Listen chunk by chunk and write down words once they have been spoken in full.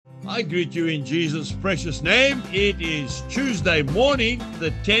I greet you in Jesus' precious name. It is Tuesday morning,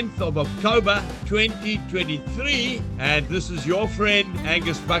 the 10th of October, 2023, and this is your friend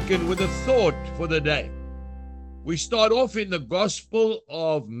Angus Buchan with a thought for the day. We start off in the Gospel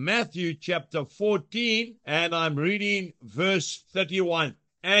of Matthew chapter 14, and I'm reading verse 31.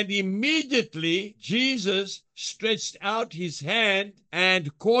 And immediately Jesus stretched out his hand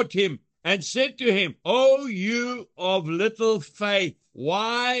and caught him and said to him, "O you of little faith,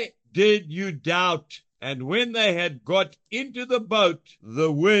 why did you doubt?" And when they had got into the boat,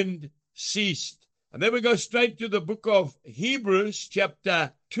 the wind ceased. And then we go straight to the book of Hebrews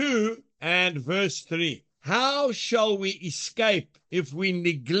chapter 2 and verse 3. How shall we escape if we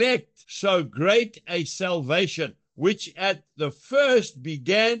neglect so great a salvation, which at the first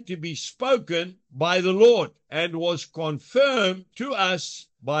began to be spoken by the Lord, and was confirmed to us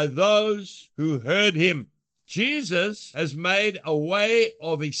by those who heard him? Jesus has made a way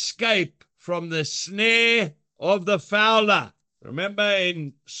of escape from the snare of the fowler. Remember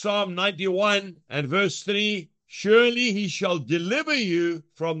in Psalm 91 and verse 3, surely he shall deliver you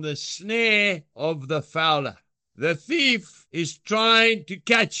from the snare of the fowler. The thief is trying to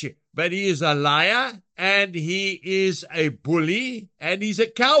catch you, but he is a liar, and he is a bully, and he's a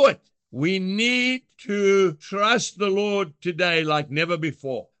coward. We need to trust the Lord today like never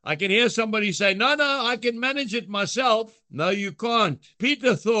before. I can hear somebody say, no, I can manage it myself. No, you can't.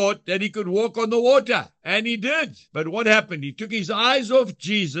 Peter thought that he could walk on the water, and he did. But what happened? He took his eyes off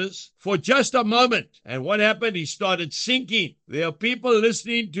Jesus for just a moment. And what happened? He started sinking. There are people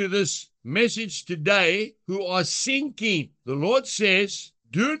listening to this message today who are sinking. The Lord says,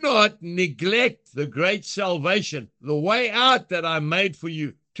 do not neglect the great salvation, the way out that I made for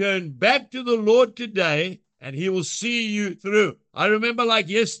you. Turn back to the Lord today, and he will see you through. I remember like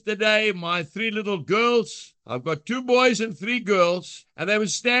yesterday, my 3 little girls, I've got 2 boys and 3 girls, and they would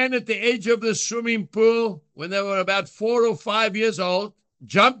stand at the edge of the swimming pool when they were about 4 or 5 years old,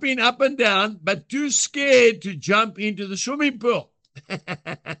 jumping up and down, but too scared to jump into the swimming pool.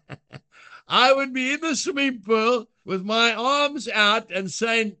 I would be in the swimming pool with my arms out and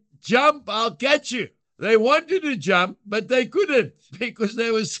saying, jump, I'll catch you. They wanted to jump, but they couldn't because they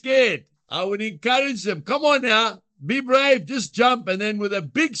were scared. I would encourage them, come on now, be brave, just jump. And then with a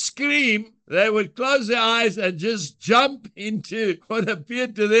big scream, they would close their eyes and just jump into what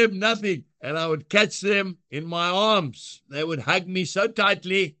appeared to them nothing. And I would catch them in my arms. They would hug me so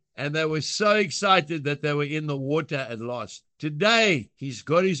tightly, and they were so excited that they were in the water at last. Today, he's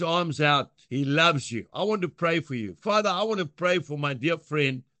got his arms out. He loves you. I want to pray for you. Father, I want to pray for my dear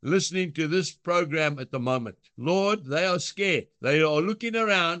friend listening to this program at the moment. Lord, they are scared. They are looking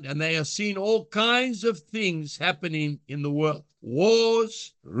around and they are seeing all kinds of things happening in the world.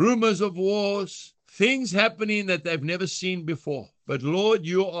 Wars, rumors of wars, things happening that they've never seen before. But Lord,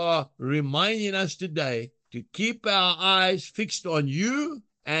 you are reminding us today to keep our eyes fixed on you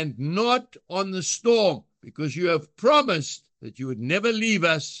and not on the storm, because you have promised that you would never leave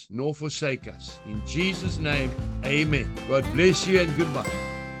us nor forsake us. In Jesus' name, amen. God bless you and goodbye.